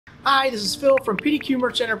Hi, this is Phil from PDQ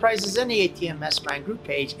Merch Enterprises and the ATM Mastermind group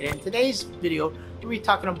page, and in today's video, we'll be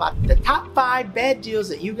talking about the top 5 bad deals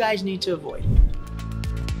that you guys need to avoid.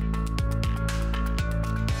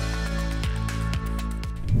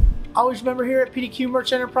 Always remember, here at PDQ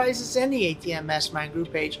Merch Enterprises and the ATM Mastermind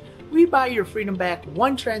group page, we buy your freedom back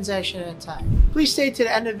one transaction at a time. Please stay to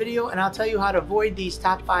the end of the video and I'll tell you how to avoid these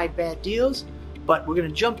top 5 bad deals, but we're going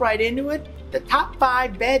to jump right into it. The top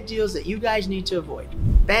 5 bad deals that you guys need to avoid.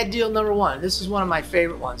 Bad deal number 1. This is one of my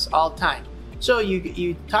favorite ones all the time. So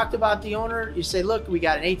you talked about the owner. You say, look, we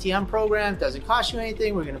got an ATM program. It doesn't cost you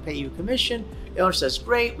anything. We're going to pay you a commission. The owner says,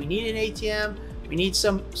 great. We need an ATM. We need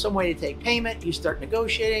some way to take payment. You start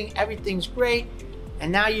negotiating. Everything's great.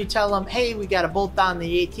 And now you tell them, hey, we got to bolt down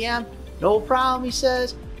the ATM. No problem, he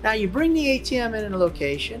says. Now you bring the ATM in a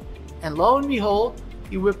location, and lo and behold,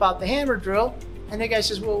 you whip out the hammer drill, and the guy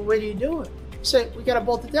says, well, what are you doing? You say, we got to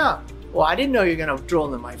bolt it down. Well, I didn't know you're going to drill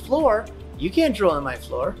into my floor. You can't drill into my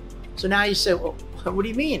floor. So now you say, well, what do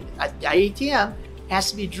you mean? The ATM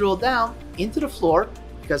has to be drilled down into the floor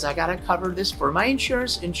because I got to cover this for my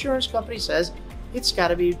insurance. Insurance company says it's got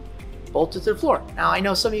to be bolted to the floor. Now, I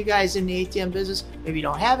know some of you guys in the ATM business, maybe you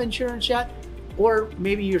don't have insurance yet, or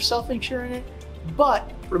maybe you're self-insuring it,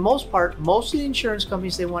 but for the most part, most of the insurance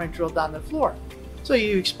companies, they want to drill down the floor. So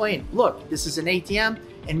you explain, look, this is an ATM,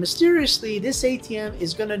 and mysteriously, this ATM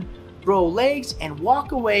is going to grow legs and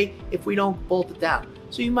walk away if we don't bolt it down.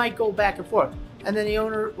 So you might go back and forth. And then the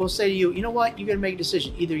owner will say to you, you know what, you got to make a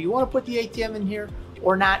decision. Either you want to put the ATM in here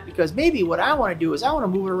or not, because maybe what I want to do is I want to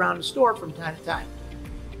move it around the store from time to time.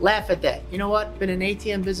 Laugh at that. You know what? Been in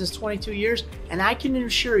ATM business 22 years, and I can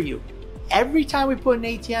assure you, every time we put an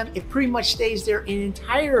ATM, it pretty much stays there in the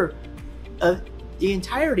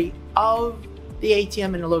entirety of the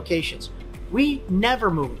ATM in the locations. We never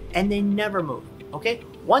move, and they never move, okay?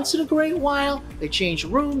 Once in a great while, they change the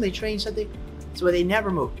room, they change something, so they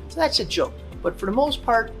never move. So that's a joke. But for the most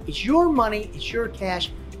part, it's your money, it's your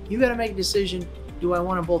cash. You gotta make a decision, do I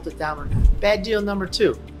wanna bolt it down or not? Bad deal number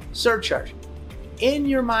 2, surcharge. In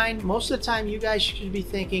your mind, most of the time, you guys should be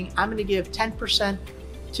thinking, I'm gonna give 10%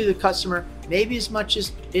 to the customer, maybe as much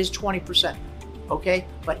as 20%, okay?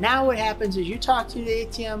 But now what happens is you talk to the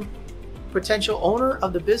ATM potential owner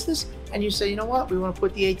of the business and you say, you know what, we wanna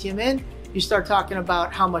put the ATM in. You start talking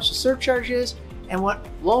about how much the surcharge is, and what,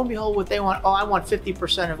 lo and behold, what they want, oh, I want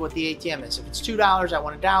 50% of what the ATM is. If it's $2, I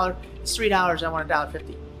want $1. It's $3, I want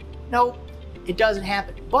 $1.50. No, it doesn't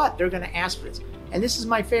happen, but they're gonna ask for this. And this is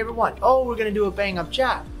my favorite one. Oh, we're gonna do a bang up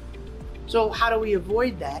job. So how do we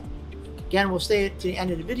avoid that? Again, we'll stay to the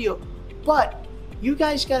end of the video, but you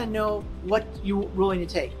guys gotta know what you're willing to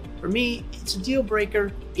take. For me, it's a deal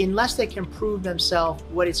breaker unless they can prove themselves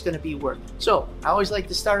what it's gonna be worth. So I always like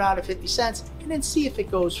to start out at 50 cents and then see if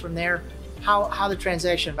it goes from there, how the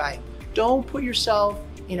transaction value. Don't put yourself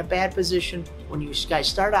in a bad position when you guys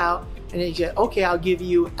start out and then you say, okay, I'll give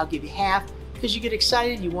you half, because you get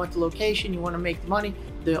excited, you want the location, you want to make the money.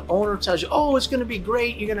 The owner tells you, oh, it's gonna be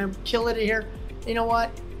great, you're gonna kill it here. You know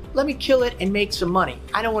what? Let me kill it and make some money.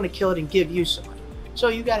 I don't want to kill it and give you some money. So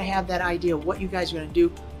you got to have that idea of what you guys are going to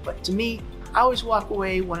do. But to me, I always walk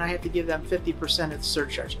away when I have to give them 50% of the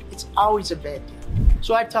surcharge. It's always a bad deal.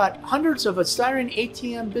 So I've taught hundreds of aspiring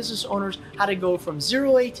ATM business owners how to go from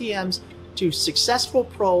 0 ATMs to successful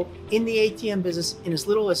pro in the ATM business in as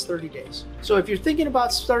little as 30 days. So if you're thinking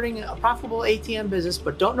about starting a profitable ATM business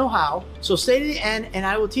but don't know how, so stay to the end and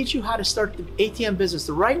I will teach you how to start the ATM business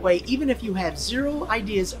the right way, even if you have 0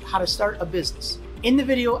 ideas of how to start a business. In the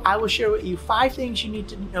video, I will share with you 5 things you need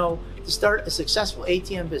to know to start a successful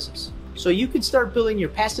ATM business, so you can start building your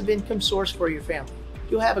passive income source for your family.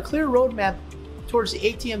 You'll have a clear roadmap towards the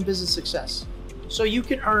ATM business success, so you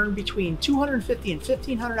can earn between $250 and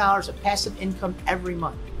 $1,500 of passive income every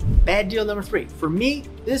month. Bad deal number 3. For me,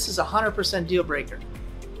 this is a 100% deal breaker.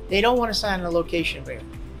 They don't want to sign a location agreement.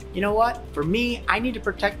 You know what? For me, I need to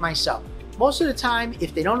protect myself. Most of the time,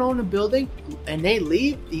 if they don't own the building and they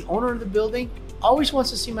leave, the owner of the building always wants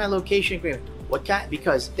to see my location agreement. What kind?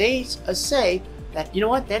 Because they say that, you know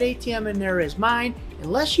what, that ATM in there is mine,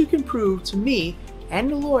 unless you can prove to me and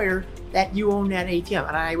the lawyer that you own that ATM.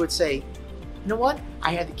 And I would say, you know what?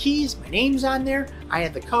 I have the keys, my name's on there, I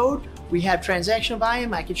have the code, we have transactional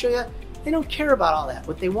volume, I can show you. They don't care about all that.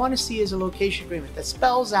 What they want to see is a location agreement that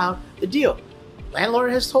spells out the deal.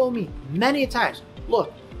 Landlord has told me many times,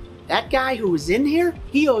 look, that guy who was in here,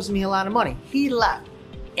 he owes me a lot of money. He left.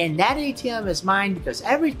 And that ATM is mine because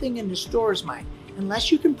everything in the store is mine,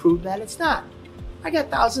 unless you can prove that it's not. I got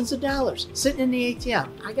thousands of dollars sitting in the ATM.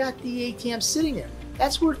 I got the ATM sitting there.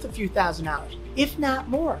 That's worth a few $1,000s, if not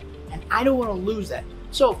more. And I don't want to lose that.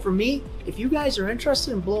 So for me, if you guys are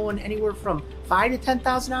interested in blowing anywhere from $5,000 to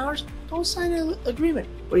 $10,000, don't sign an agreement.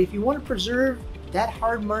 But if you want to preserve that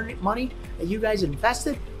hard money that you guys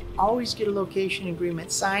invested, always get a location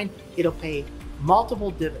agreement signed. It'll pay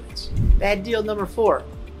multiple dividends. Bad deal number 4.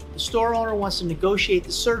 The store owner wants to negotiate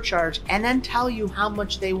the surcharge and then tell you how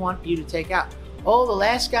much they want you to take out. Oh, the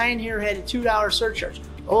last guy in here had a $2 surcharge.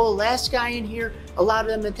 Oh, the last guy in here allowed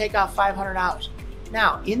them to take out $500.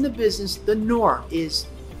 Now, in the business, the norm is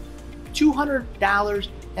 $200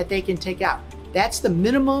 that they can take out. That's the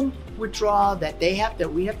minimum withdrawal that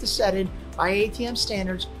we have to set in by ATM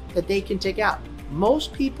standards that they can take out.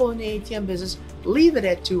 Most people in the ATM business leave it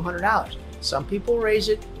at $200. Some people raise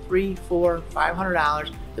it $300, $400,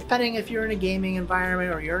 $500, depending if you're in a gaming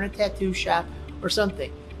environment or you're in a tattoo shop or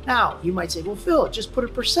something. Now, you might say, well, Phil, just put a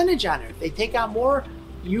percentage on it. If they take out more,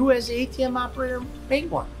 you as the ATM operator make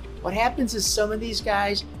more. What happens is some of these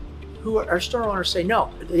guys who are store owners say,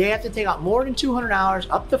 no, they have to take out more than $200,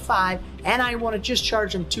 up to $5, and I want to just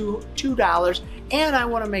charge them $2, and I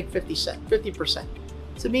want to make 50%.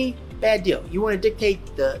 To me, bad deal. You want to dictate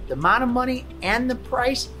the amount of money and the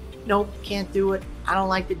price? Nope, can't do it. I don't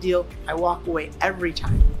like the deal. I walk away every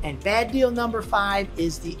time. And bad deal number 5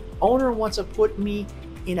 is the owner wants to put me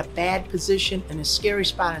in a bad position in a scary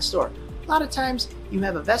spot in the store. A lot of times you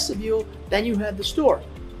have a vestibule, then you have the store.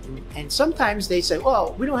 And sometimes they say,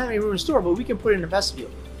 well, we don't have any room in the store, but we can put it in the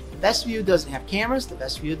vestibule. The vestibule doesn't have cameras. The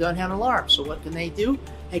vestibule doesn't have an alarm. So what can they do?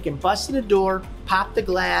 They can bust in the door, pop the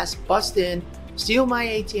glass, bust in, steal my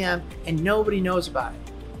ATM, and nobody knows about it.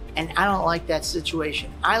 And I don't like that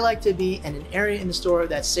situation. I like to be in an area in the store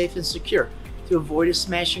that's safe and secure to avoid a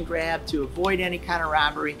smash and grab, to avoid any kind of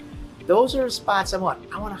robbery. Those are the spots I want.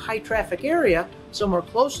 I want a high traffic area, somewhere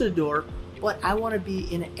close to the door, but I want to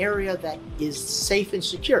be in an area that is safe and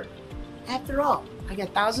secure. After all, I got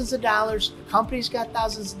thousands of dollars, the company's got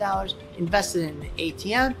thousands of dollars invested in the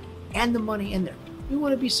ATM and the money in there. We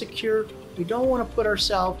want to be secure. We don't want to put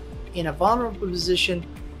ourselves in a vulnerable position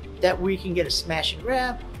that we can get a smash and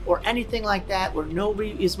grab or anything like that where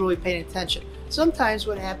nobody is really paying attention. Sometimes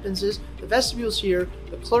what happens is the vestibule's here,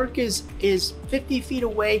 the clerk is 50 feet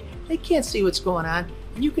away, they can't see what's going on,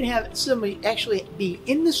 and you can have somebody actually be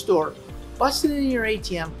in the store, busted in your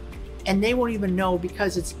ATM, and they won't even know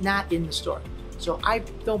because it's not in the store. So I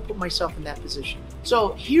don't put myself in that position.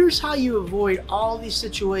 So here's how you avoid all these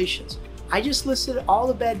situations. I just listed all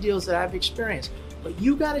the bad deals that I've experienced, but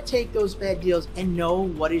you got to take those bad deals and know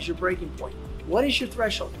what is your breaking point. What is your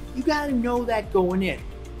threshold? You got to know that going in.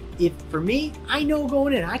 If for me, I know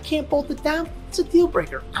going in, I can't bolt it down, it's a deal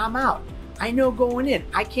breaker, I'm out. I know going in,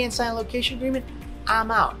 I can't sign a location agreement,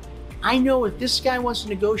 I'm out. I know if this guy wants to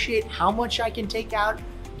negotiate how much I can take out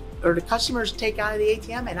or the customers take out of the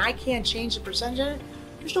ATM and I can't change the percentage on it,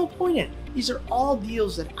 there's no point in it. These are all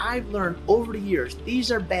deals that I've learned over the years.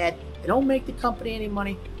 These are bad. They don't make the company any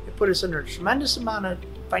money. They put us under a tremendous amount of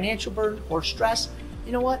financial burden or stress.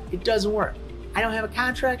 You know what? It doesn't work. I don't have a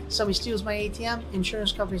contract, somebody steals my ATM,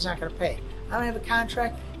 insurance company's not gonna pay. I don't have a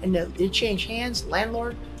contract and they change hands,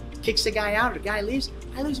 landlord kicks the guy out or the guy leaves,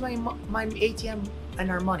 I lose my ATM and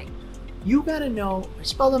our money. You gotta know, I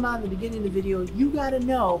spelled them out in the beginning of the video, you gotta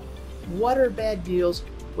know what are bad deals,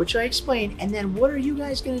 which I explained, and then what are you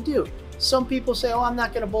guys gonna do? Some people say, oh, I'm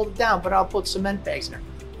not gonna bolt it down, but I'll put cement bags in there.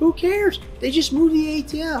 Who cares? They just moved the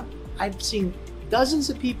ATM. I've seen dozens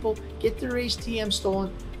of people get their ATM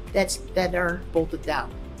stolen that aren't bolted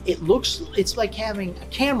down. It's like having a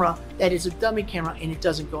camera that is a dummy camera and it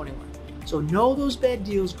doesn't go anywhere. So know those bad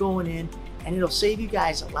deals going in, and it'll save you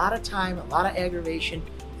guys a lot of time, a lot of aggravation,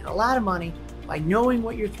 and a lot of money by knowing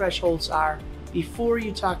what your thresholds are before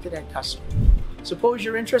you talk to that customer. Suppose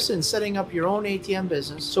you're interested in setting up your own ATM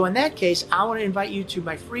business. So in that case, I want to invite you to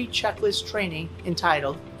my free checklist training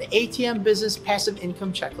entitled The ATM Business Passive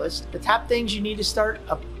Income Checklist, the top things you need to start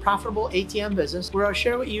a profitable ATM business, where I'll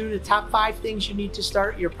share with you the top 5 things you need to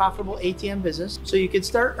start your profitable ATM business so you can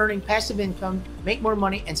start earning passive income, make more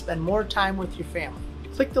money, and spend more time with your family.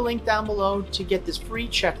 Click the link down below to get this free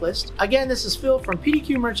checklist. Again, this is Phil from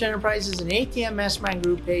PDQ Merchant Enterprises, an ATM Mastermind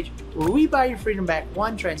group page where we buy your freedom back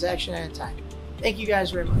one transaction at a time. Thank you guys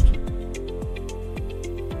very much.